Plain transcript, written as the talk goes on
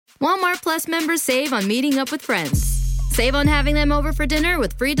Walmart Plus members save on meeting up with friends. Save on having them over for dinner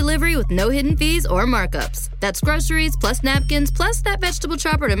with free delivery with no hidden fees or markups. That's groceries, plus napkins, plus that vegetable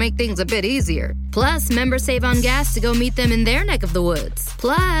chopper to make things a bit easier. Plus, members save on gas to go meet them in their neck of the woods.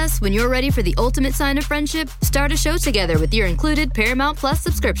 Plus, when you're ready for the ultimate sign of friendship, start a show together with your included Paramount Plus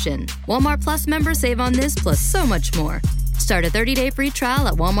subscription. Walmart Plus members save on this plus so much more. Start a 30-day free trial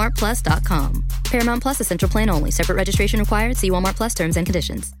at walmartplus.com. Paramount Plus Essential Plan only. Separate registration required. See Walmart Plus terms and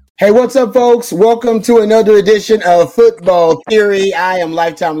conditions. Hey, what's up, folks? Welcome to another edition of Football Theory. I am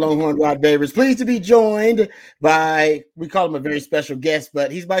lifetime Longhorn Rod Babers. Pleased to be joined by, we call him a very special guest,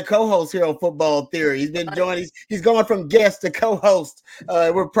 but he's my co-host here on Football Theory. He's been joined, he's gone from guest to co-host.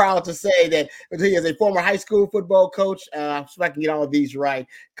 We're proud to say that he is a former high school football coach. So I can get all of these right.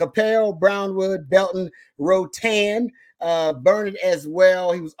 Capel, Brownwood, Belton, Rotan. Burnett as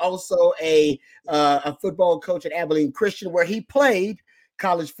well. He was also a football coach at Abilene Christian, where he played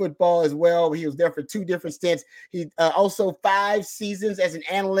college football as well. He was there for 2 different stints. He also 5 seasons as an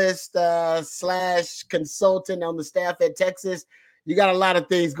analyst / consultant on the staff at Texas. You got a lot of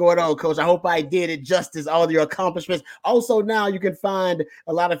things going on, Coach. I hope I did it justice, all your accomplishments. Also, now you can find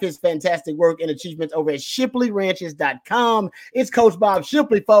a lot of his fantastic work and achievements over at ShipleyRanches.com. It's Coach Bob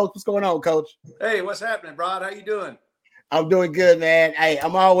Shipley, folks. What's going on, Coach? Hey, what's happening, Rod? How you doing? I'm doing good, man. Hey,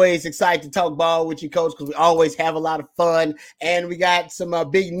 I'm always excited to talk ball with you, Coach, because we always have a lot of fun. And we got some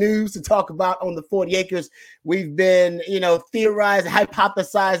big news to talk about on the 40 acres. We've been, theorizing,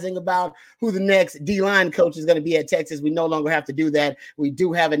 hypothesizing about who the next D-line coach is going to be at Texas. We no longer have to do that. We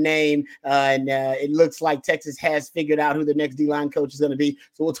do have a name, and it looks like Texas has figured out who the next D-line coach is going to be.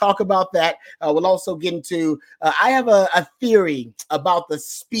 So we'll talk about that. We'll also get into I have a theory about the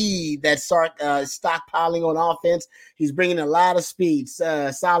speed that Sark stockpiling on offense. He's bringing a lot of speed.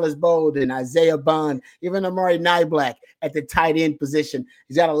 Silas Bolden, Isaiah Bond, even Amari Nyblack at the tight end position.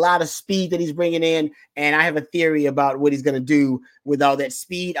 He's got a lot of speed that he's bringing in, and I have a theory about what he's going to do with all that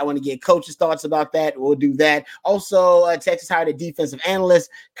speed. I want to get Coach's thoughts about that. We'll do that. Also, Texas hired a defensive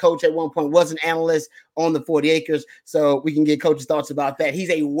analyst. Coach at one point was an analyst on the 40 acres, so we can get Coach's thoughts about that. He's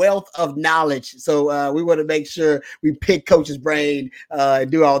a wealth of knowledge, so we want to make sure we pick Coach's brain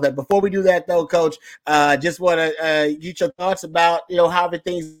and do all that. Before we do that, though, Coach, just want to get your thoughts about, how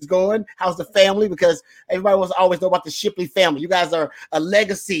everything's going. How's the family? Because everybody wants to always know about the Shipley family. You guys are a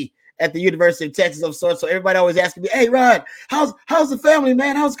legacy at the University of Texas of sorts. So everybody always asking me, hey, Rod, how's the family,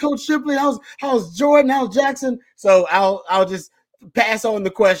 man? How's Coach Shipley? How's Jordan? How's Jackson? So I'll just pass on the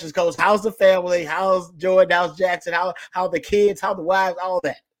questions, Coach. How's the family? How's Jordan? How's Jackson? How the kids? How the wives? All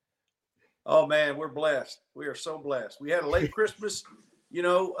that. Oh, man, we're blessed. We are so blessed. We had a late Christmas. We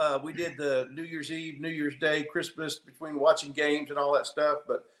did the New Year's Eve, New Year's Day, Christmas between watching games and all that stuff.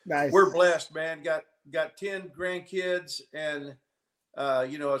 But nice. We're blessed, man. Got 10 grandkids, and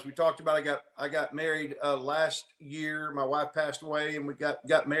as we talked about, I got married last year. My wife passed away, and we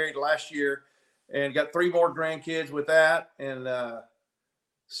got married last year, and got 3 more grandkids with that. And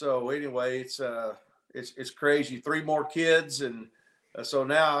so anyway, it's crazy. 3 more kids, and so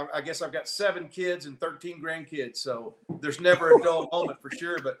now I guess I've got 7 kids and 13 grandkids. So there's never a dull moment for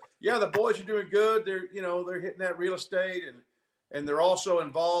sure. But yeah, the boys are doing good. They're hitting that real estate, and they're also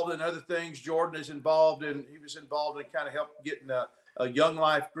involved in other things. Jordan is involved in. He was involved in kind of help getting a Young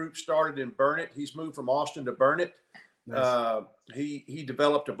Life group started in Burnett. He's moved from Austin to Burnett. Nice. He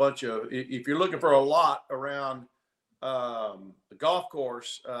developed a bunch of. If you're looking for a lot around the golf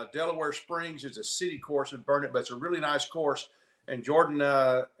course, Delaware Springs is a city course in Burnett, but it's a really nice course. And Jordan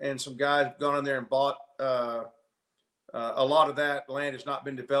and some guys have gone in there and bought a lot of that land has not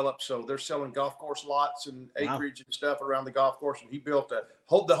been developed, so they're selling golf course lots and acreage and stuff around the golf course. And he built the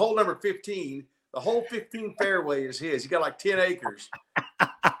whole number 15. The whole 15 fairway is his. He got like 10 acres,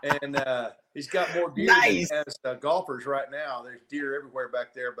 and he's got more deer than he has golfers right now. There's deer everywhere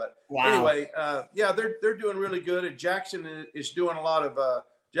back there. But anyway, they're doing really good. And Jackson is doing a lot of.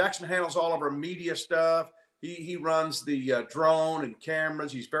 Jackson handles all of our media stuff. He runs the drone and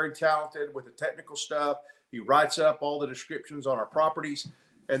cameras. He's very talented with the technical stuff. He writes up all the descriptions on our properties,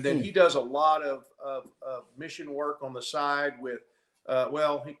 and then he does a lot of mission work on the side with.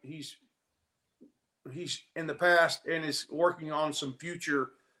 He's in the past and is working on some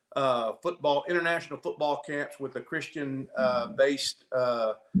future international football camps with a Christian based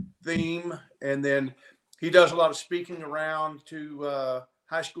theme. And then he does a lot of speaking around to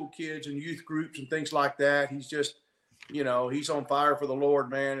high school kids and youth groups and things like that. He's just, he's on fire for the Lord,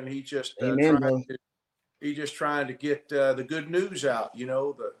 man. And he's just trying to get the good news out,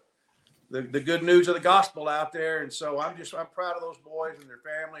 the good news of the gospel out there. And so I'm proud of those boys and their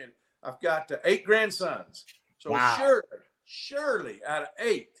family. And I've got 8 grandsons. So surely out of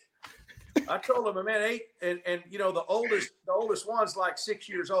 8, I told him, man, 8, and you know, the oldest one's like 6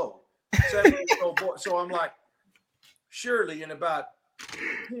 years old, 7-year-old boy. So I'm like, surely in about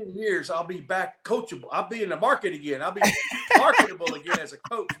 10 years, I'll be back coachable. I'll be in the market again. I'll be marketable again as a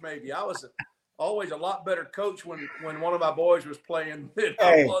coach. Maybe I was always a lot better coach when one of my boys was playing than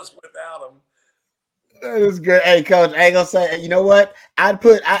I was without him. That is good. Hey, Coach, I ain't gonna say. You know what? I'd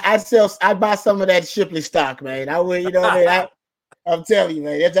buy some of that Shipley stock, man. I would. You know what I mean? I'm telling you,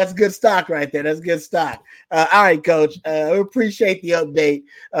 man, that's good stock right there. That's good stock. All right, Coach. We appreciate the update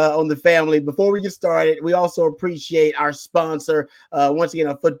on the family. Before we get started, we also appreciate our sponsor. Once again,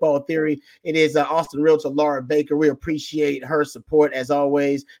 on Football Theory, it is Austin Realtor Laura Baker. We appreciate her support as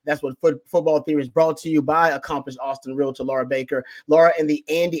always. That's what Football Theory is brought to you by accomplished Austin Realtor Laura Baker. Laura and the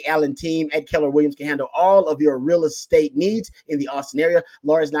Andy Allen team at Keller Williams can handle all of your real estate needs in the Austin area.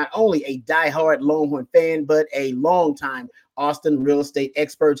 Laura is not only a diehard Longhorn fan, but a longtime Austin real estate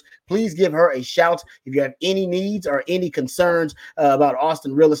experts. Please give her a shout if you have any needs or any concerns about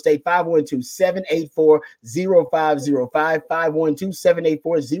Austin real estate. 512-784-0505,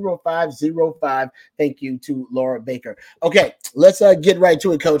 512-784-0505. Thank you to Laura Baker. Okay, let's get right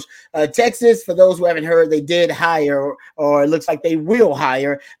to it, Coach. Texas, for those who haven't heard, they did hire, or it looks like they will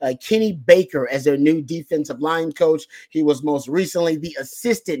hire, Kenny Baker as their new defensive line coach. He was most recently the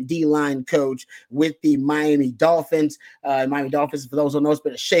assistant D-line coach with the Miami Dolphins. Miami Dolphins, for those who know, it's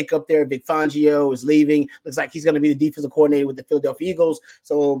been a shakeup there. Vic Fangio is leaving. Looks like he's going to be the defensive coordinator with the Philadelphia Eagles.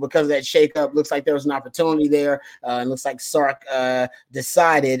 So because of that shakeup, looks like there was an opportunity there. And looks like Sark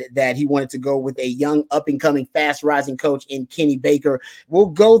decided that he wanted to go with a young, up-and-coming, fast-rising coach in Kenny Baker. We'll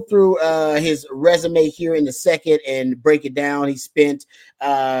go through his resume here in a second and break it down. He spent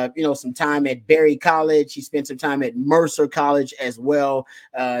some time at Berry College. He spent some time at Mercer College as well.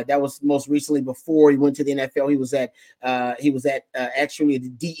 That was most recently before he went to the NFL. He was at actually the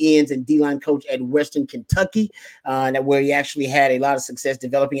D-ends and D-line coach at Western Kentucky, where he actually had a lot of success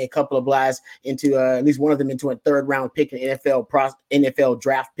developing a couple of guys into at least one of them into a third-round pick, an NFL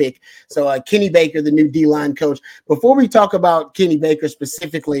draft pick. So Kenny Baker, the new D-line coach. Before we talk about Kenny Baker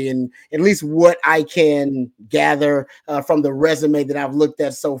specifically, and at least what I can gather from the resume that I've looked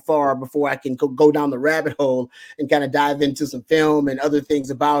at so far, before I can go down the rabbit hole and kind of dive into some film and other things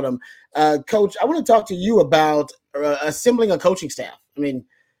about him. Coach, I want to talk to you about assembling a coaching staff. I mean,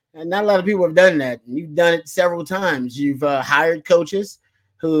 not a lot of people have done that. You've done it several times. You've hired coaches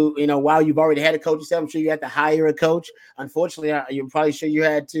who, while you've already had a coaching staff, I'm sure you had to hire a coach. Unfortunately, you're probably sure you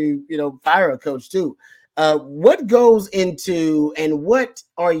had to, fire a coach too. What goes into, and what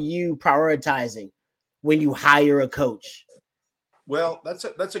are you prioritizing when you hire a coach? Well,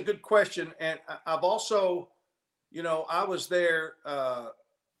 that's a good question. And I've also, I was there,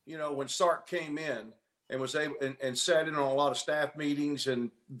 when Sark came in and was able and sat in on a lot of staff meetings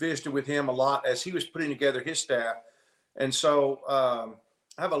and visited with him a lot as he was putting together his staff. And so I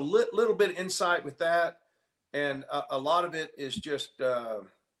have a little bit of insight with that. And a lot of it is just,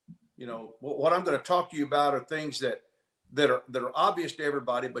 what I'm going to talk to you about are things that are obvious to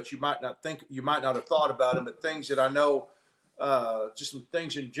everybody, but you might not have thought about them, but things that I know, just some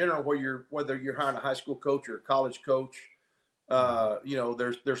things in general whether you're hiring a high school coach or a college coach,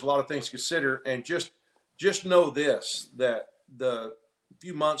 there's a lot of things to consider. And just know this, that the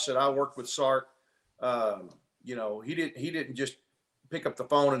few months that I worked with Sark, he didn't just pick up the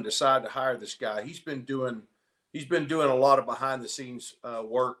phone and decide to hire this guy. He's been doing a lot of behind the scenes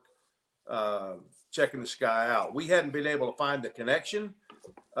work, checking this guy out. We hadn't been able to find the connection,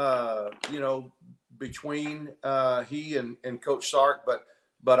 between he and Coach Sark,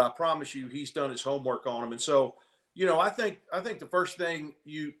 but I promise you, he's done his homework on him. And so, I think the first thing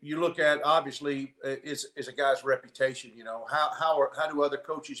you look at, obviously, is a guy's reputation. How do other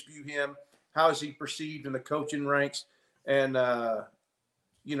coaches view him? How is he perceived in the coaching ranks? And there's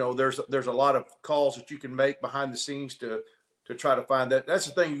a lot of calls that you can make behind the scenes to try to find that. That's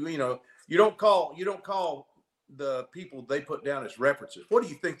the thing. You don't call the people they put down as references. What do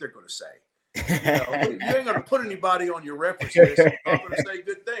you think they're going to say? You ain't going to put anybody on your reference list. I'm not going to say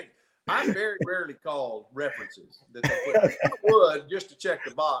good things. I very rarely call references that they put. I would, just to check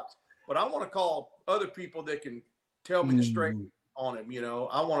the box, but I want to call other people that can tell me the straight on him.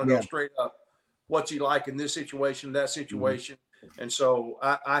 I want to know straight up what's he like in this situation, that situation. And so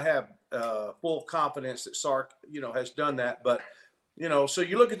I have full confidence that Sark, has done that. But, so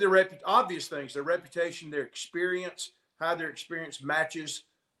you look at the obvious things, their reputation, their experience, how their experience matches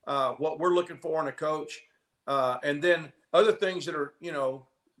what we're looking for in a coach. And then other things that are,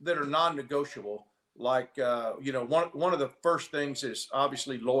 that are non-negotiable, like, one of the first things is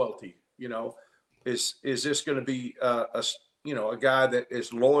obviously loyalty. Is this going to be a a guy that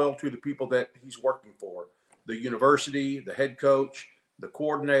is loyal to the people that he's working for, the university, the head coach, the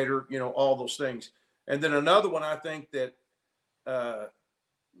coordinator, all those things. And then another one, I think that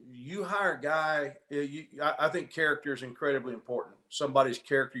you hire a guy, I think character is incredibly important. Somebody's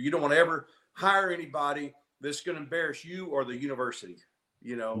character. You don't want to ever hire anybody that's going to embarrass you or the university,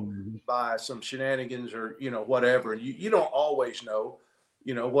 by some shenanigans or, whatever. And you don't always know,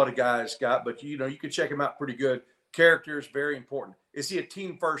 what a guy's got, but, you can check him out pretty good. Character is very important. Is he a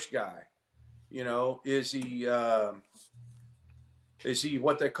team first guy? Is he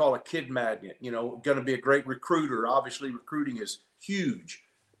what they call a kid magnet? Going to be a great recruiter. Obviously, recruiting is huge.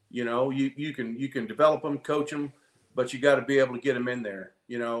 You can develop them, coach them, but you got to be able to get them in there.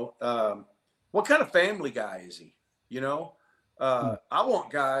 What kind of family guy is he? I want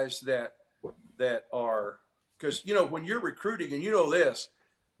guys that are, because when you're recruiting, and this,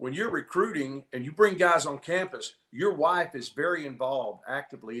 when you're recruiting and you bring guys on campus, your wife is very involved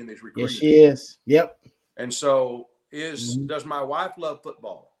actively in these recruiting. Yes, she is. Yep. And so does my wife love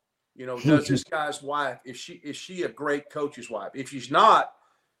football? Does this guy's wife, is she a great coach's wife? If she's not,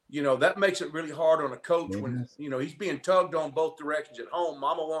 that makes it really hard on a coach when, he's being tugged on both directions at home.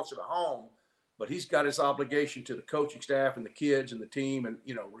 Mama wants it at home, but he's got his obligation to the coaching staff and the kids and the team and,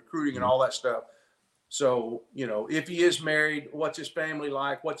 recruiting and all that stuff. So, if he is married, what's his family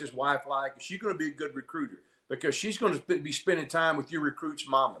like? What's his wife like? Is she going to be a good recruiter? Because she's going to be spending time with your recruits'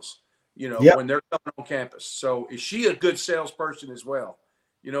 mamas, when they're coming on campus. So is she a good salesperson as well?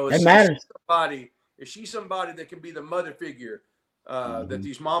 Is she somebody that can be the mother figure that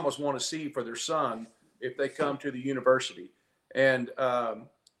these mamas want to see for their son if they come to the university? And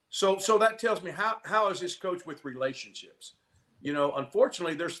so that tells me how is this coach with relationships?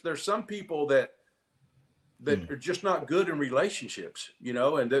 Unfortunately, there's some people that are just not good in relationships,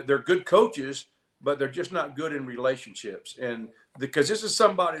 and they're good coaches, but they're just not good in relationships. And because this is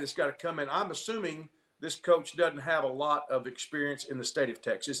somebody that's got to come in, I'm assuming this coach doesn't have a lot of experience in the state of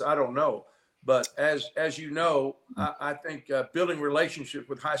Texas. I don't know. But as you know, I think building relationships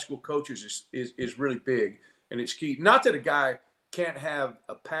with high school coaches is really big, and it's key. Not that a guy can't have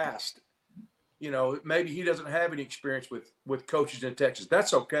a past, maybe he doesn't have any experience with coaches in Texas.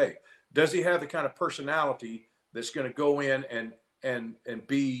 That's okay. Does he have the kind of personality that's going to go in and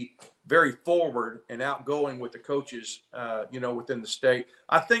be very forward and outgoing with the coaches, within the state?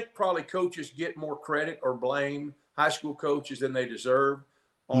 I think probably coaches get more credit or blame, high school coaches, than they deserve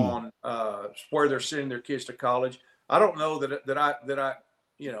on where they're sending their kids to college. I don't know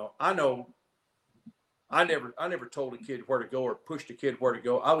I never told a kid where to go or pushed a kid where to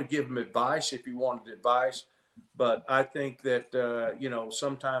go. I would give him advice if he wanted advice, but I think that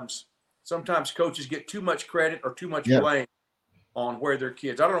sometimes coaches get too much credit or too much blame on where their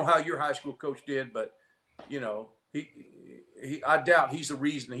kids. I don't know how your high school coach did, but I doubt he's the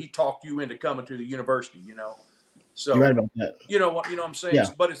reason that he talked you into coming to the university. So you're right about that. What I'm saying. Yeah,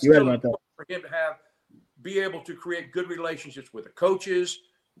 but it's still important for him to be able to create good relationships with the coaches,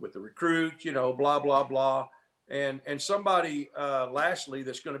 with the recruits, blah, blah, blah. And somebody, lastly,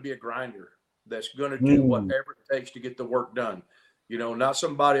 that's going to be a grinder, that's going to do whatever it takes to get the work done. Not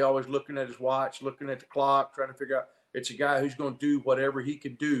somebody always looking at his watch, looking at the clock, trying to figure out. It's a guy who's going to do whatever he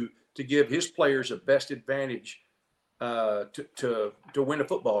can do to give his players the best advantage to win a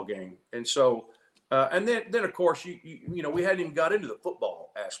football game. And so, and then of course, we hadn't even got into the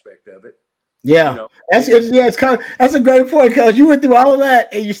football aspect of it. Yeah, that's a great point, because you went through all of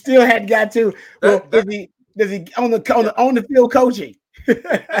that and you still hadn't got to. Does he on the field coaching?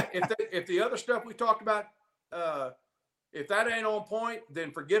 if the other stuff we talked about, if that ain't on point,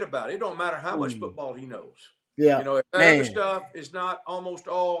 then forget about it. It don't matter how much football he knows. Yeah, if that other stuff is not almost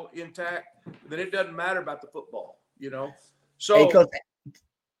all intact, then it doesn't matter about the football. So. Hey, Coach,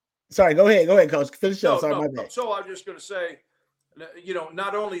 sorry, go ahead, Coach. Finish up. Sorry, my bad. So I'm just going to say,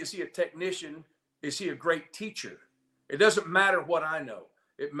 not only is he a technician, is he a great teacher? It doesn't matter what I know.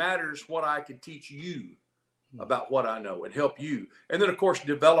 It matters what I can teach you about what I know and help you. And then, of course,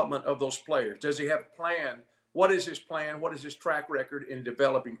 development of those players. Does he have a plan? What is his plan? What is his track record in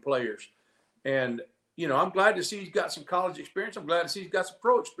developing players? And, I'm glad to see he's got some college experience. I'm glad to see he's got some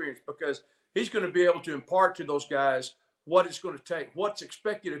pro experience, because he's going to be able to impart to those guys what it's going to take, what's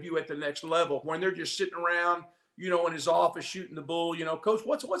expected of you at the next level when they're just sitting around, in his office shooting the bull. Coach,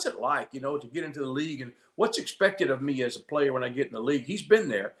 what's it like, to get into the league, and what's expected of me as a player when I get in the league? He's been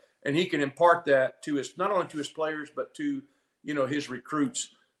there, and he can impart that to not only to his players, but to, his recruits.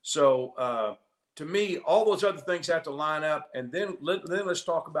 So to me, all those other things have to line up, and then let's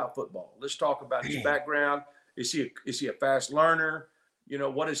talk about football. Let's talk about his background. Is he a fast learner?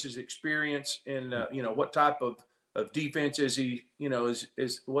 What is his experience in, what type of defense is he,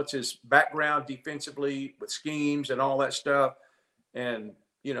 is what's his background defensively with schemes and all that stuff. And,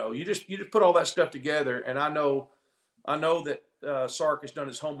 you just put all that stuff together. And I know that Sark has done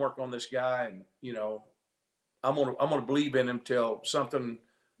his homework on this guy, and, I'm going to believe in him till something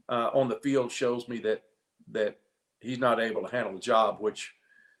on the field shows me that he's not able to handle the job, which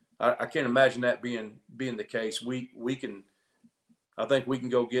I can't imagine that being the case. I think we can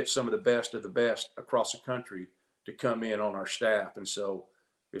go get some of the best across the country to come in on our staff. And so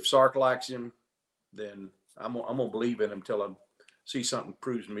if Sark likes him, then I'm going to believe in him till I see something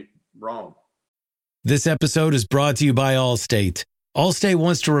proves me wrong. This episode is brought to you by Allstate. Allstate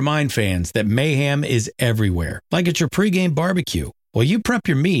wants to remind fans that mayhem is everywhere, like at your pregame barbecue. While you prep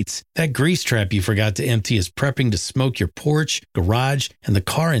your meats, that grease trap you forgot to empty is prepping to smoke your porch, garage, and the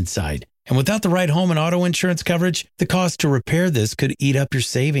car inside. And without the right home and auto insurance coverage, the cost to repair this could eat up your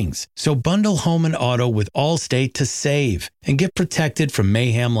savings. So bundle home and auto with Allstate to save and get protected from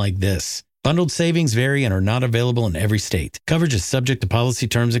mayhem like this. Bundled savings vary and are not available in every state. Coverage is subject to policy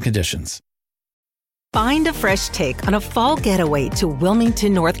terms and conditions. Find a fresh take on a fall getaway to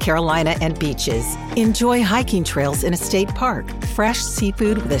Wilmington, North Carolina and beaches. Enjoy hiking trails in a state park, fresh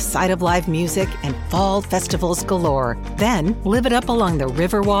seafood with a side of live music, and fall festivals galore. Then live it up along the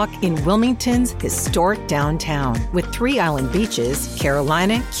Riverwalk in Wilmington's historic downtown. With 3 island beaches,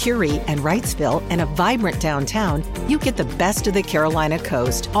 Carolina, Curie, and Wrightsville, and a vibrant downtown, you get the best of the Carolina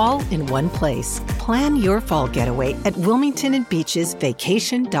coast all in one place. Plan your fall getaway at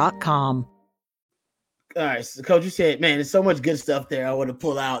WilmingtonandBeachesVacation.com. All right, so Coach, you said, man, there's so much good stuff there I want to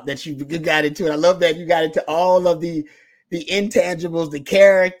pull out that you got into it. I love that you got into all of the intangibles, the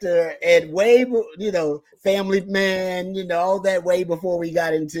character, and way, family man, all that way before we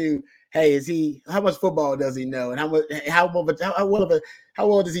got into, hey, how much football does he know, and how well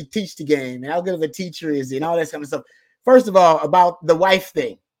does he teach the game, and how good of a teacher is he, and all that kind of stuff. First of all, about the wife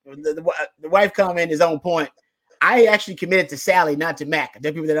thing, the wife comment is on point. I actually committed to Sally, not to Mac. I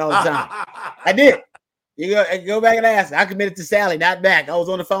tell people that all the time. I did. You go back and ask. I committed to Sally, not Mac. I was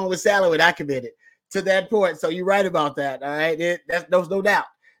on the phone with Sally when I committed to that point. So you're right about that. All right. There's no doubt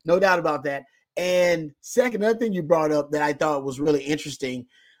about that. And second, another thing you brought up that I thought was really interesting.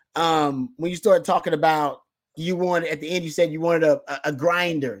 When you started talking about at the end, you said you wanted a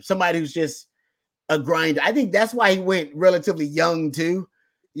grinder, somebody who's just a grinder. I think that's why he went relatively young too.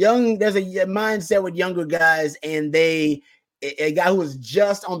 There's a mindset with younger guys, and a guy who was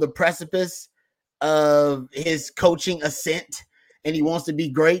just on the precipice of his coaching ascent, and he wants to be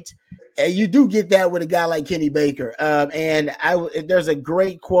great. And you do get that with a guy like Kenny Baker. There's a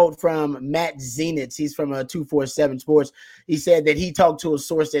great quote from Matt Zenitz. He's from 247 Sports. He said that he talked to a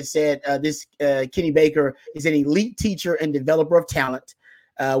source that said this Kenny Baker is an elite teacher and developer of talent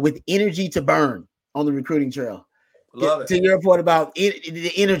with energy to burn on the recruiting trail. Love it. To your point about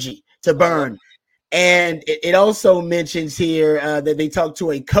the energy to burn. And it also mentions here that they talked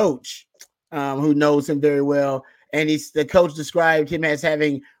to a coach who knows him very well. And the coach described him as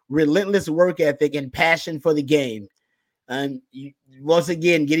having relentless work ethic and passion for the game. And once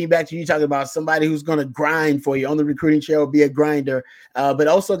again, getting back to you talking about somebody who's going to grind for you on the recruiting trail, be a grinder, but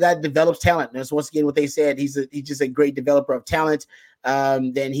also develops talent. That's once again what they said. He's just a great developer of talent.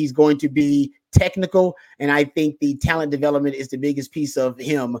 Then he's going to be technical, and I think the talent development is the biggest piece of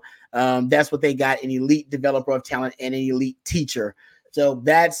him. That's what they got: an elite developer of talent and an elite teacher. So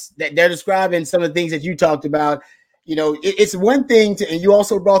they're describing some of the things that you talked about. It's one thing and you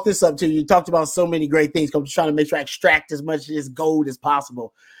also brought this up too. You talked about so many great things. I'm just trying to make sure I extract as much of this gold as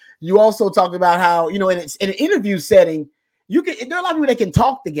possible. You also talked about how, in an interview setting, there are a lot of people that can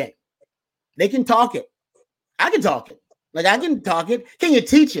talk the game. They can talk it. I can talk it. I can talk it. Can you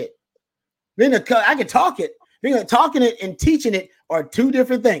teach it? I can talk it. Talking it and teaching it are two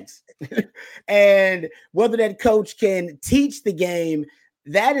different things. And whether that coach can teach the game,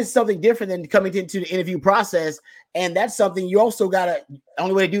 that is something different than coming into the interview process. And that's something you also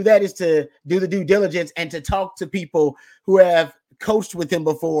only way to do that is to do the due diligence and to talk to people who have coached with him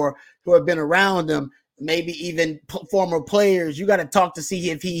before, who have been around him, maybe even former players. You got to talk to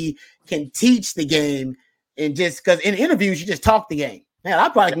see if he can teach the game. And just because in interviews, you just talk the game. Man, I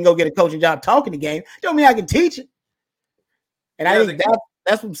probably can go get a coaching job talking the game. Don't mean I can teach it. And I think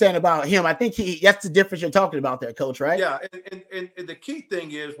that's what I'm saying about him. I think that's the difference you're talking about there, Coach, right? Yeah, and the key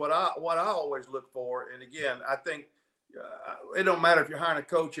thing is what I always look for. And again, I think it don't matter if you're hiring a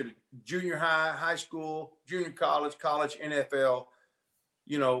coach at junior high, high school, junior college, NFL.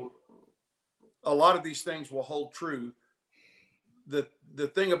 A lot of these things will hold true. The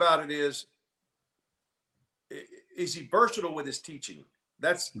thing about it is he versatile with his teaching?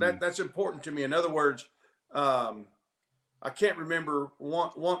 That's important to me. In other words, I can't remember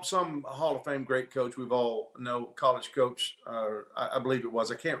some Hall of Fame great coach we've all know, college coach, I believe it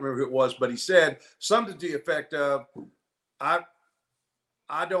was. I can't remember who it was, but he said something to the effect of, I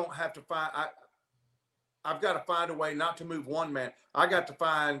don't have to find, I've got to find a way not to move one man. I got to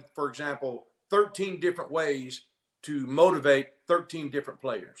find, for example, 13 different ways to motivate 13 different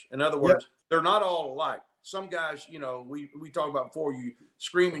players. In other words, they're not all alike. Some guys, you know, we talked about before, you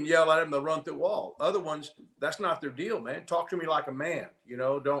scream and yell at them, they'll run through a wall. Other ones, that's not their deal, man. Talk to me like a man, you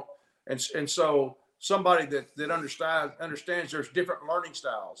know, don't. And so somebody that understands there's different learning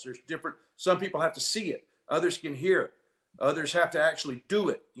styles. There's different, some people have to see it. Others can hear it. Others have to actually do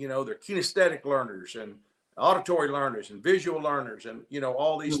it. You know, they're kinesthetic learners and auditory learners and visual learners and, you know,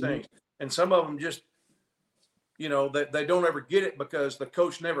 all these things. And some of them just, you know, they don't ever get it because the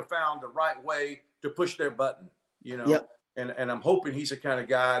coach never found the right way to push their button, you know. And I'm hoping he's the kind of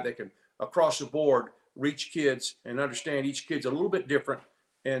guy that can, across the board, reach kids and understand each kid's a little bit different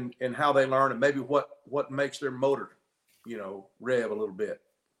in how they learn and maybe what makes their motor, you know, rev a little bit.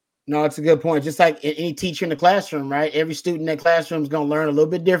 No, it's a good point. Just like any teacher in the classroom, right? Every student in that classroom is going to learn a little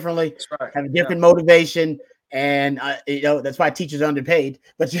bit differently, That's right. Have a different motivation. And, you know, that's why teachers are underpaid.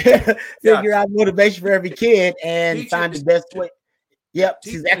 But you figure out motivation for every kid and find the best way. Yep.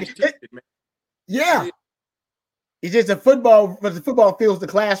 Exactly. Yeah. It's just but the football fills the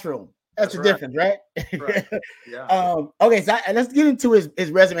classroom. That's the difference, right? Right. Yeah. Okay, so let's get into his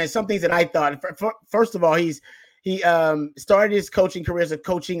resume. Some things that I thought. First of all, he started his coaching career as a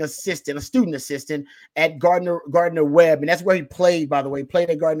coaching assistant, a student assistant at Gardner-Webb, and that's where he played. By the way, he played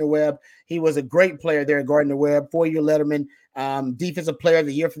at Gardner-Webb. He was a great player there at Gardner-Webb, 4-year letterman, defensive player of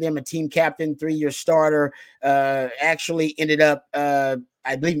the year for them, a team captain, 3-year starter. Actually ended up,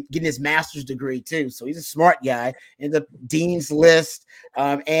 I believe, getting his master's degree too. So he's a smart guy in the dean's list.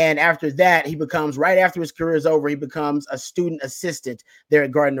 And after that, right after his career is over, he becomes a student assistant there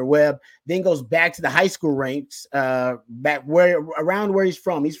at Gardner-Webb. Then goes back to the high school ranks, around where he's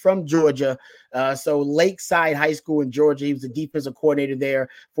from. He's from Georgia. So Lakeside High School in Georgia. He was the defensive coordinator there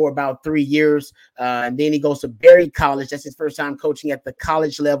for about 3 years. And then he goes to Berry College. That's his first time coaching at the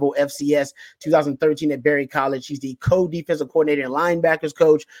college level, FCS, 2013 at Berry College. He's the co-defensive coordinator and linebackers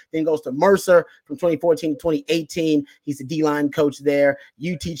coach. Then goes to Mercer from 2014 to 2018. He's the D-line coach there.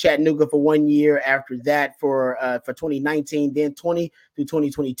 UT Chattanooga for 1 year after that for 2019. Then 20 through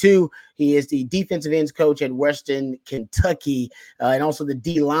 2022. He is the defensive ends coach at Western Kentucky and also the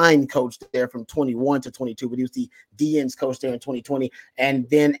D-line coach there from 21 to 22. But he was the D-ends coach there in 2020 and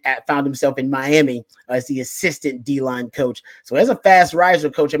then found himself in Miami as the assistant D-line coach. So as a fast riser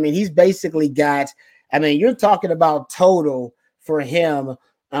coach, I mean, he's basically got, I mean, you're talking about total for him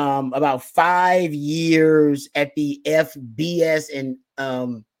about 5 years at the FBS and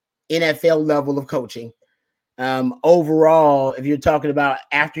NFL level of coaching. Overall, if you're talking about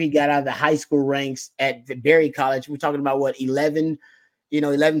after he got out of the high school ranks at the Berry College, we're talking about what, 11,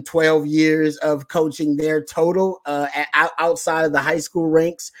 12 years of coaching there total outside of the high school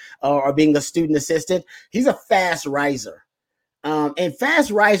ranks or being a student assistant. He's a fast riser. And fast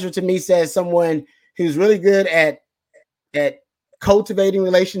riser to me says someone who's really good at cultivating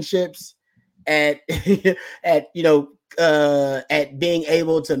relationships, at being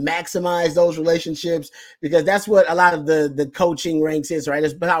able to maximize those relationships, because that's what a lot of the coaching ranks is, right?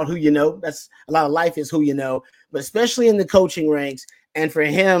 It's about who you know. That's a lot of life is who you know, but especially in the coaching ranks. And for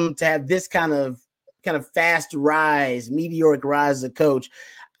him to have this kind of fast rise, meteoric rise as a coach,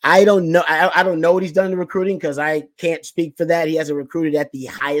 I don't know. I don't know what he's done in recruiting because I can't speak for that. He hasn't recruited at the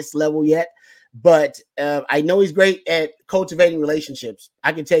highest level yet, but I know he's great at cultivating relationships.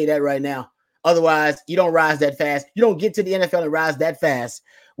 I can tell you that right now. Otherwise, you don't rise that fast. You don't get to the NFL and rise that fast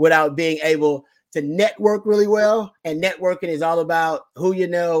without being able to network really well. And networking is all about who you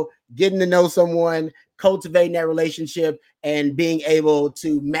know, getting to know someone, cultivating that relationship, and being able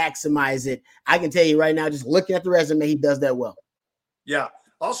to maximize it. I can tell you right now, just looking at the resume, he does that well. Yeah.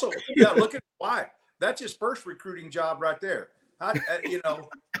 Also, look at why. That's his first recruiting job right there.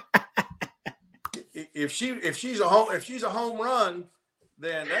 If she's a home run,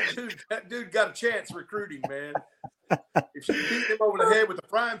 then that dude got a chance recruiting, man. If she beat him over the head with the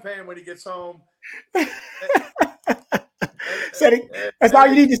frying pan when he gets home. That's all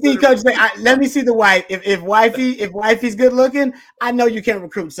you need to see, Coach. Let me see the wife. If wifey's good looking, I know you can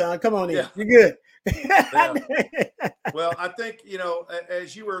recruit, son. Come on in. Yeah. You're good. Yeah. Well, I think,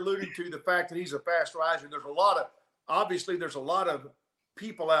 as you were alluding to the fact that he's a fast riser, there's a lot of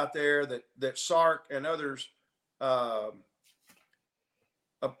people out there that Sark and others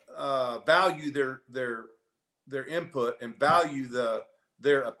value their input and value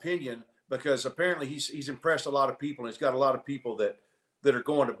their opinion, because apparently he's impressed a lot of people, and he's got a lot of people that are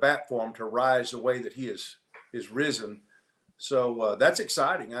going to bat for him to rise the way that he is risen. So that's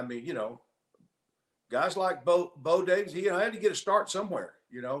exciting. I mean, guys like Bo Davis, he had to get a start somewhere.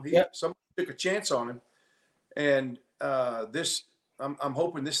 Somebody took a chance on him, and I'm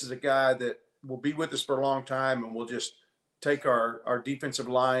hoping this is a guy that will be with us for a long time, and will just take our defensive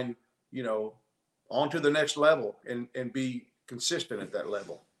line, onto the next level and be consistent at that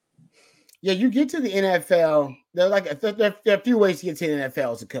level. Yeah, you get to the NFL. There are a few ways to get to the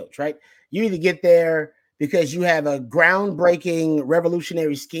NFL as a coach, right? You either get there because you have a groundbreaking,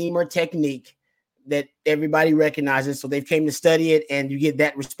 revolutionary scheme or technique that everybody recognizes, so they've came to study it, and you get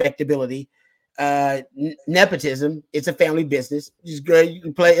that respectability. Nepotism, it's a family business. It's good. You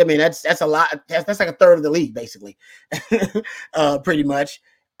can play. I mean, that's a lot. That's like a third of the league, basically, pretty much.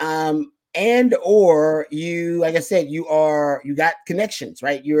 And or you, like I said, you got connections,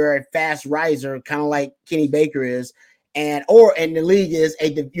 right? You're a fast riser, kind of like Kenny Baker is, and the league is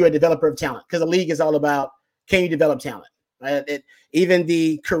you're a developer of talent, because the league is all about, can you develop talent? Right? Even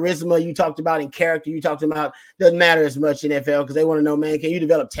the charisma you talked about and character you talked about doesn't matter as much in NFL, because they want to know, man, can you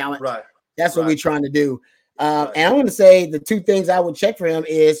develop talent? Right. That's what we're trying to do. And I'm going to say the two things I would check for him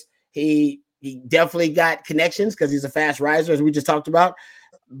is he definitely got connections, because he's a fast riser, as we just talked about.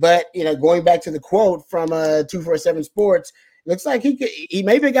 But, going back to the quote from 247 Sports, looks like he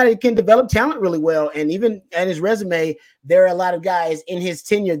may be a guy that can develop talent really well. And even at his resume, there are a lot of guys in his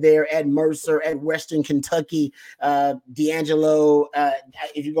tenure there at Mercer, at Western Kentucky, D'Angelo.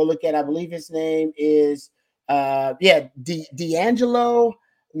 If you go look at, I believe his name is, D'Angelo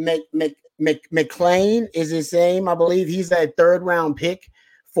McClain is his name. I believe he's a 3rd round pick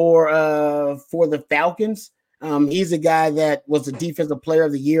for the Falcons. He's a guy that was the defensive player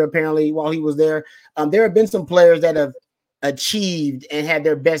of the year, apparently, while he was there. There have been some players that have achieved and had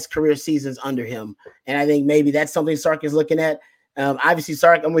their best career seasons under him. And I think maybe that's something Sark is looking at. Obviously,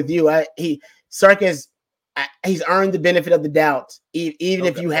 Sark, I'm with you. Sark he's earned the benefit of the doubt, even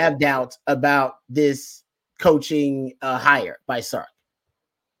if you have doubts about this coaching hire by Sark.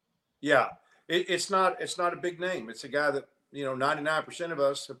 Yeah, it's not a big name. It's a guy that, 99% of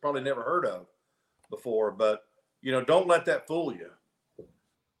us have probably never heard of before, but don't let that fool you.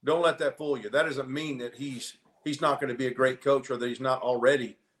 Don't let that fool you. That doesn't mean that he's not going to be a great coach, or that he's not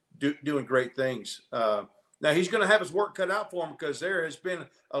already doing great things. Now he's going to have his work cut out for him, because there has been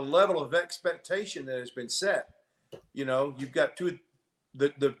a level of expectation that has been set. You've got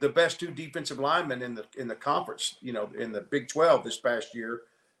the best 2 defensive linemen in the conference, in the Big 12 this past year,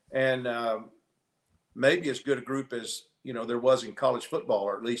 and maybe as good a group as there was in college football,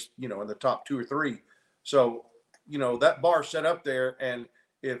 or at least in the top 2 or 3. So that bar set up there, and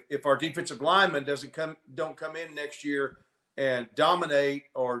if our defensive linemen don't come in next year and dominate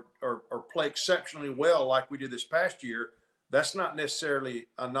or play exceptionally well like we did this past year, that's not necessarily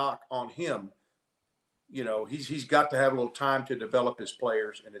a knock on him. He's got to have a little time to develop his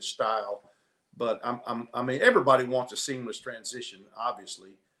players and his style. But I mean, everybody wants a seamless transition,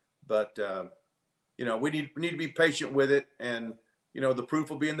 obviously, but we need to be patient with it, and the proof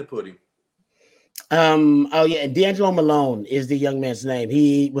will be in the pudding. D'Angelo Malone is the young man's name.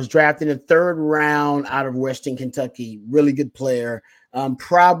 He was drafted in the 3rd round out of Western Kentucky. Really good player.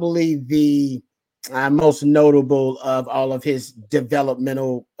 Probably the most notable of all of his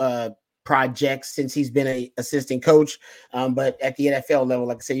developmental projects since he's been an assistant coach. But at the NFL level,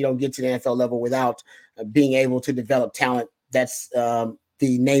 like I said, you don't get to the NFL level without being able to develop talent. That's the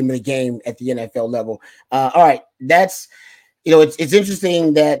name of the game at the NFL level. All right, that's. It's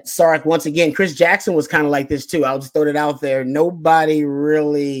interesting that Sark, once again, Chris Jackson was kind of like this too. I'll just throw it out there. Nobody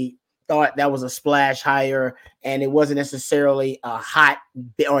really thought that was a splash hire, and it wasn't necessarily a hot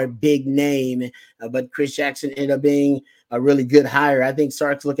or a big name, but Chris Jackson ended up being a really good hire. I think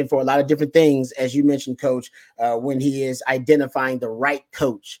Sark's looking for a lot of different things, as you mentioned, Coach, when he is identifying the right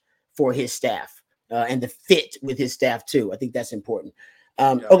coach for his staff and the fit with his staff too. I think that's important.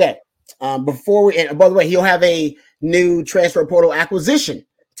 Okay. Before we, and by the way, he'll have a new transfer portal acquisition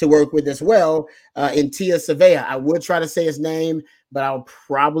to work with as well in Tia Savea. I would try to say his name, but I'll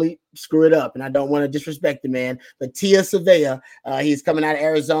probably screw it up, and I don't want to disrespect the man. But Tia Savea, he's coming out of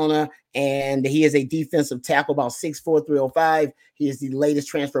Arizona, and he is a defensive tackle, about 6'4", 305. He is the latest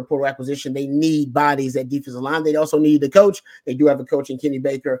transfer portal acquisition. They need bodies at defensive line. They also need the coach. They do have a coach in Kenny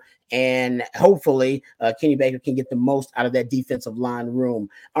Baker, and hopefully Kenny Baker can get the most out of that defensive line room.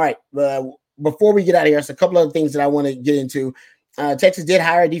 All right, before we get out of here, there's a couple other things that I want to get into. Texas did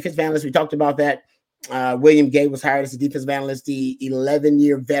hire a defensive analyst. We talked about that. William Gay was hired as a defensive analyst, the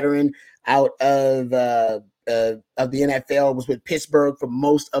 11-year veteran out of the NFL, was with Pittsburgh for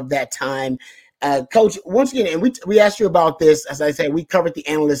most of that time. Coach, once again, and we asked you about this, as I said, we covered the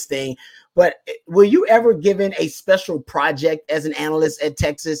analyst thing, but were you ever given a special project as an analyst at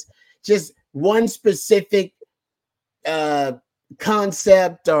Texas? Just one specific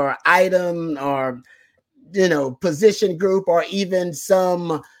concept or item or, position group or even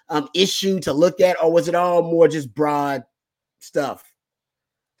some issue to look at, or was it all more just broad stuff?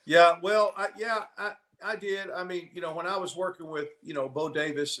 Yeah, well, I did. I mean, when I was working with, Bo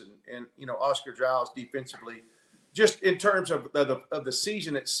Davis and Oscar Giles defensively, just in terms of the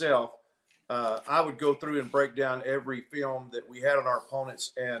season itself, I would go through and break down every film that we had on our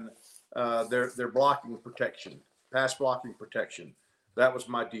opponents and their blocking protection, pass blocking protection. That was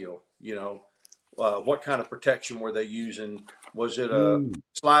my deal. What kind of protection were they using? Was it a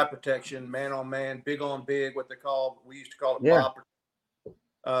slide protection, man on man, big on big, what we used to call it mob.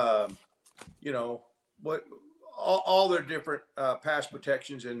 What all their different pass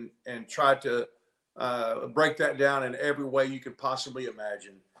protections and try to break that down in every way you could possibly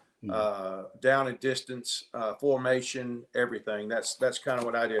imagine. Down and distance, formation, everything. That's kind of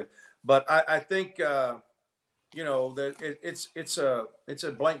what I did. But I think that it's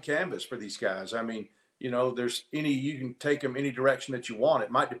a blank canvas for these guys. I mean, you can take them any direction that you want. It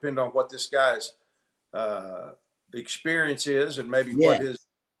might depend on what this guy's experience is and maybe what his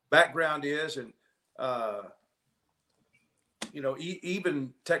background is, and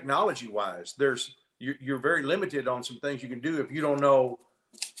even technology wise, you're very limited on some things you can do if you don't know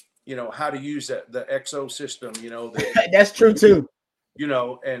how to use the XO system. That's true too.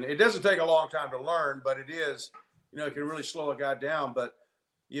 And it doesn't take a long time to learn, but it is, it can really slow a guy down. But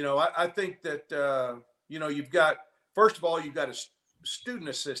I think that you've got, first of all, you've got a student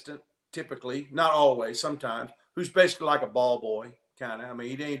assistant, typically, not always, sometimes, who's basically like a ball boy. Kind of. I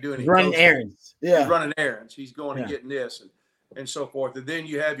mean, he ain't doing any running errands. Yeah, he's running errands. He's going and getting this and so forth. And then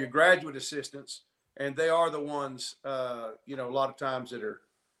you have your graduate assistants, and they are the ones, a lot of times that are,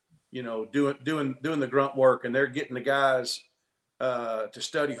 doing the grunt work, and they're getting the guys to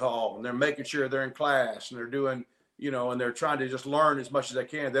study hall, and they're making sure they're in class, and they're doing, and they're trying to just learn as much as they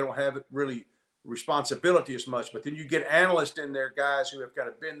can. They don't have it really responsibility as much. But then you get analysts in there, guys who have kind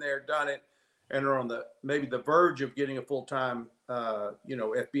of been there, done it, and are on maybe the verge of getting a full-time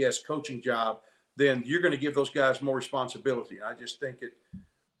FBS coaching job. Then you're going to give those guys more responsibility. I just think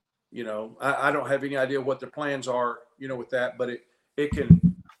I don't have any idea what their plans are, with that, but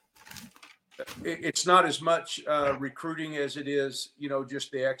it's not as much recruiting as it is,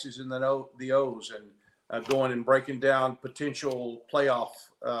 just the X's and the O's, and going and breaking down potential playoff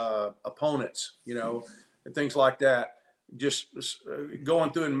opponents, and things like that. Just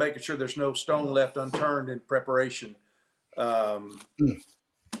going through and making sure there's no stone left unturned in preparation. There's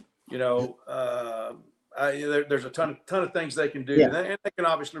a ton of things they can do, and they can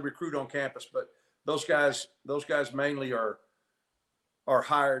obviously recruit on campus. But those guys mainly are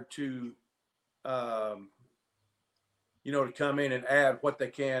hired to, to come in and add what they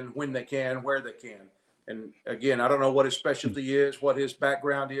can, when they can, where they can. And again, I don't know what his specialty is, what his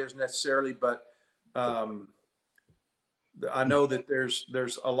background is necessarily, but I know that there's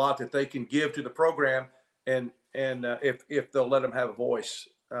a lot that they can give to the program, and if they'll let them have a voice,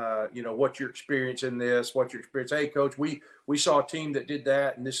 what's your experience in this? What's your experience? Hey, coach, we saw a team that did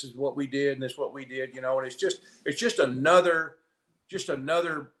that, and this is what we did, and this is what we did. And it's just another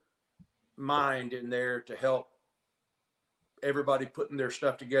mind in there to help everybody putting their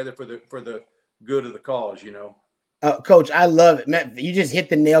stuff together for the good of the cause. Coach, I love it, Matt. You just hit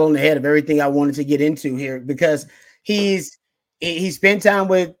the nail on the head of everything I wanted to get into here, because he spent time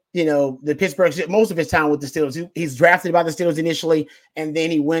with, the Pittsburgh, most of his time with the Steelers. He's drafted by the Steelers initially, and then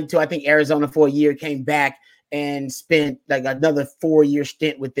he went to, I think, Arizona for a year, came back and spent like another 4-year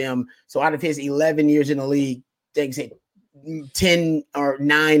stint with them. So out of his 11 years in the league, they say 10 or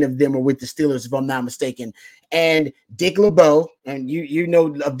 9 of them are with the Steelers, if I'm not mistaken. And Dick LeBeau, and you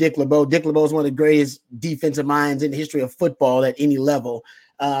know of Dick LeBeau. Dick LeBeau is one of the greatest defensive minds in the history of football at any level.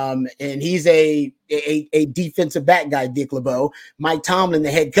 And he's a defensive back guy, Dick LeBeau. Mike Tomlin,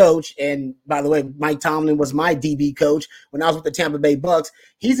 the head coach, and by the way, Mike Tomlin was my DB coach when I was with the Tampa Bay Bucks.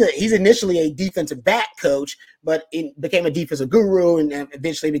 He's initially a defensive back coach, but became a defensive guru and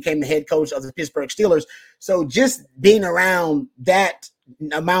eventually became the head coach of the Pittsburgh Steelers. So just being around that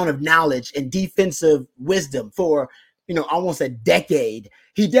amount of knowledge and defensive wisdom for, almost a decade,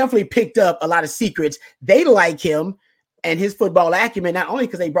 he definitely picked up a lot of secrets. They like him and his football acumen, not only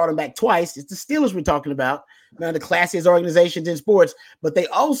because they brought him back twice, it's the Steelers we're talking about, one of the classiest organizations in sports. But they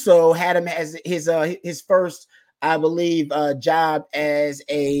also had him as his first, I believe, job as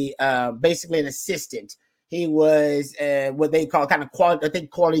a basically an assistant. He was what they call kind of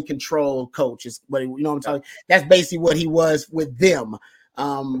quality control coach is what I'm talking. That's basically what he was with them.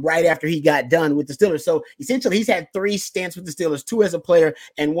 Right after he got done with the Steelers. So essentially he's had 3 stints with the Steelers, 2 as a player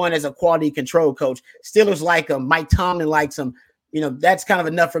and 1 as a quality control coach. Steelers like him. Mike Tomlin likes him. That's kind of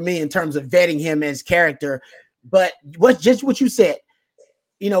enough for me in terms of vetting him as character. But just what you said,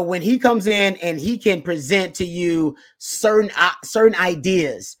 when he comes in and he can present to you certain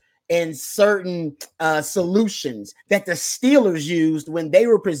ideas and certain solutions that the Steelers used when they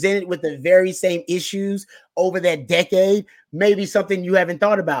were presented with the very same issues over that decade, maybe something you haven't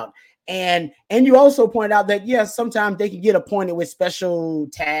thought about. And you also point out that, yes, sometimes they can get appointed with special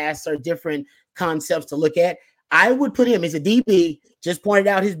tasks or different concepts to look at. I would put him as a DB, just pointed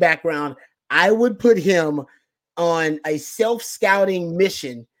out his background. I would put him on a self-scouting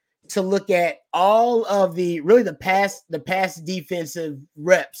mission to look at all of the past defensive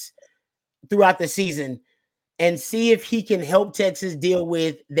reps throughout the season and see if he can help Texas deal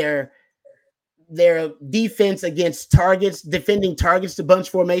with their defense against targets, defending targets to bunch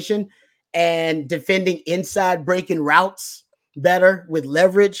formation and defending inside breaking routes better with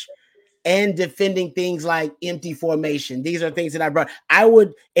leverage and defending things like empty formation. These are things that I brought. I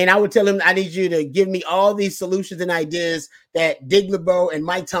would tell him, I need you to give me all these solutions and ideas that Dick LeBeau and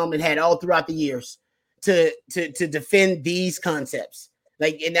Mike Tomlin had all throughout the years to defend these concepts.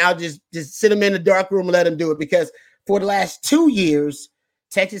 And I'll just sit them in the dark room and let them do it, because for the last 2 years,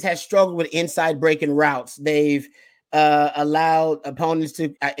 Texas has struggled with inside breaking routes. They've allowed opponents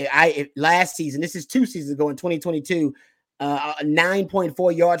to last season, this is 2 seasons ago in 2022,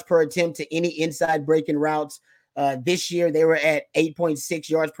 9.4 yards per attempt to any inside breaking routes. This year, they were at 8.6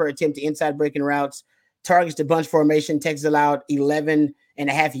 yards per attempt to inside breaking routes. Targets to bunch formation, Texas allowed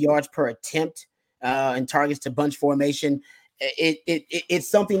 11.5 yards per attempt and targets to bunch formation. It's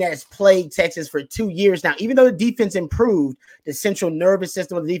something that has plagued Texas for 2 years now. Even though the defense improved, the central nervous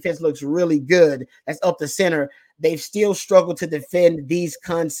system of the defense looks really good. That's up the center. They've still struggled to defend these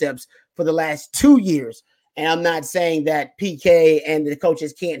concepts for the last 2 years. And I'm not saying that PK and the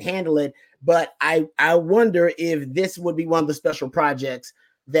coaches can't handle it, but I wonder if this would be one of the special projects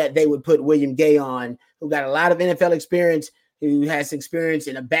that they would put William Gay on, who got a lot of NFL experience, who has experience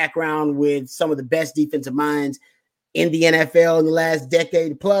in a background with some of the best defensive minds in the NFL in the last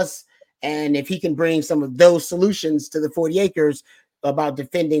decade plus. And if he can bring some of those solutions to the 40 acres about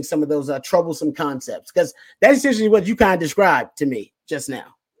defending some of those troublesome concepts, because that's essentially what you kind of described to me just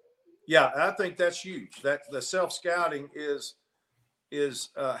now. Yeah, I think that's huge. That the self-scouting is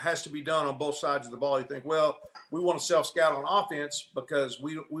has to be done on both sides of the ball. You think, well, we want to self-scout on offense because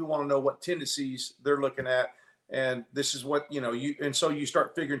we want to know what tendencies they're looking at, and this is what and so you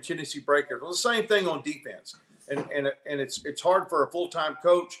start figuring tendency breakers. Well, the same thing on defense, and it's hard for a full-time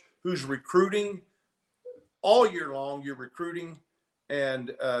coach who's recruiting all year long. You're recruiting,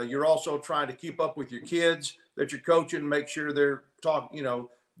 and you're also trying to keep up with your kids that you're coaching, make sure they're talking,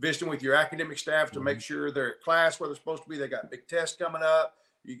 visiting with your academic staff to make sure they're at class where they're supposed to be. They got big tests coming up.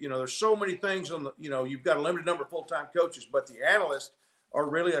 There's so many things on the, you've got a limited number of full-time coaches, but the analysts are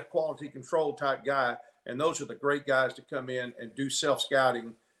really a quality control type guy. And those are the great guys to come in and do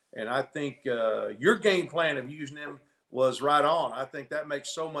self-scouting. And I think your game plan of using him was right on. I think that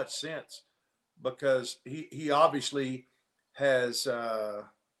makes so much sense because he obviously has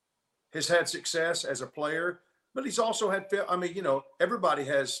had success as a player. But he's also had, everybody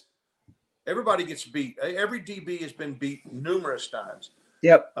gets beat. Every DB has been beat numerous times.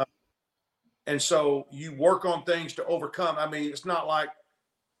 Yep. And so you work on things to overcome. It's not like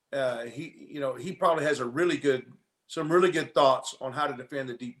he probably has some really good thoughts on how to defend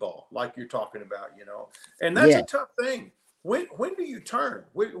the deep ball, like you're talking about, And that's a tough thing. When do you turn?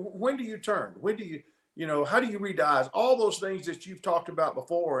 When do you turn? When do you, how do you read the eyes? All those things that you've talked about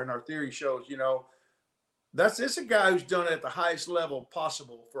before in our theory shows, it's a guy who's done it at the highest level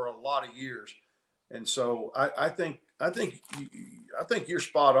possible for a lot of years. And so I think you're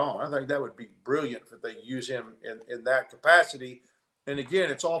spot on. I think that would be brilliant if they use him in that capacity. And again,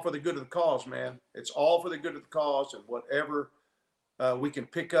 it's all for the good of the cause, man. It's all for the good of the cause, and whatever we can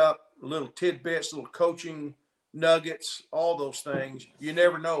pick up, little tidbits, little coaching nuggets, all those things. You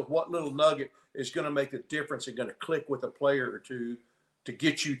never know what little nugget is going to make the difference and going to click with a player or two to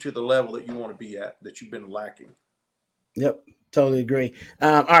get you to the level that you want to be at, that you've been lacking. Yep. Totally agree.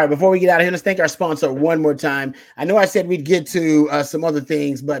 All right, before we get out of here, let's thank our sponsor one more time. I know I said we'd get to some other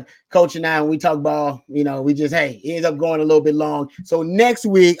things, but Coach and I, when we talk ball, we just, it ends up going a little bit long. So next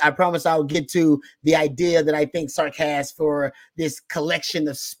week, I promise I'll get to the idea that I think Sark has for this collection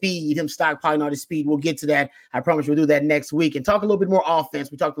of speed, him stockpiling all the speed. We'll get to that. I promise we'll do that next week and talk a little bit more offense.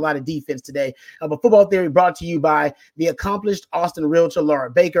 We talked a lot of defense today. But Football Theory brought to you by the accomplished Austin realtor, Laura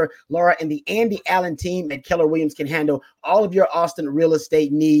Baker. Laura and the Andy Allen team at Keller Williams can handle all of your Austin real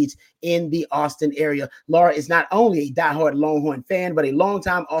estate needs in the Austin area. Laura is not only a diehard Longhorn fan, but a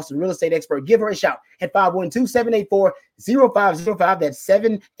longtime Austin real estate expert. Give her a shout at 512-784-0505. That's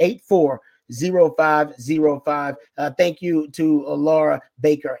 784-0505. Thank you to Laura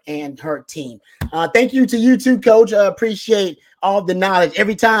Baker and her team. Thank you to you too, Coach. Appreciate all the knowledge.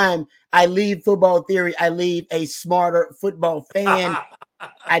 Every time I leave Football Theory, I leave a smarter football fan.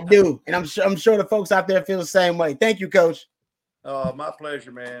 I do. And I'm sure the folks out there feel the same way. Thank you, Coach. Oh, my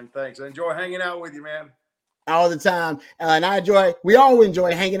pleasure, man. Thanks. I enjoy hanging out with you, man. All the time. And we all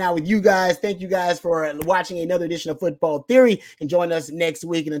enjoy hanging out with you guys. Thank you guys for watching another edition of Football Theory and join us next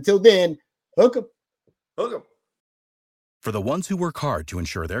week. And until then, hook 'em. Hook 'em. For the ones who work hard to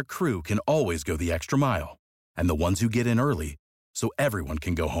ensure their crew can always go the extra mile, and the ones who get in early so everyone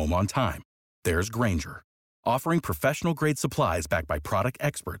can go home on time, there's Grainger, offering professional-grade supplies backed by product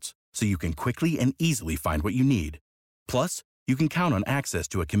experts so you can quickly and easily find what you need. Plus, you can count on access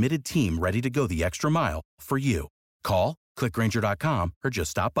to a committed team ready to go the extra mile for you. Call, click Grainger.com, or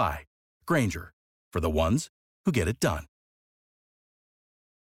just stop by. Grainger, for the ones who get it done.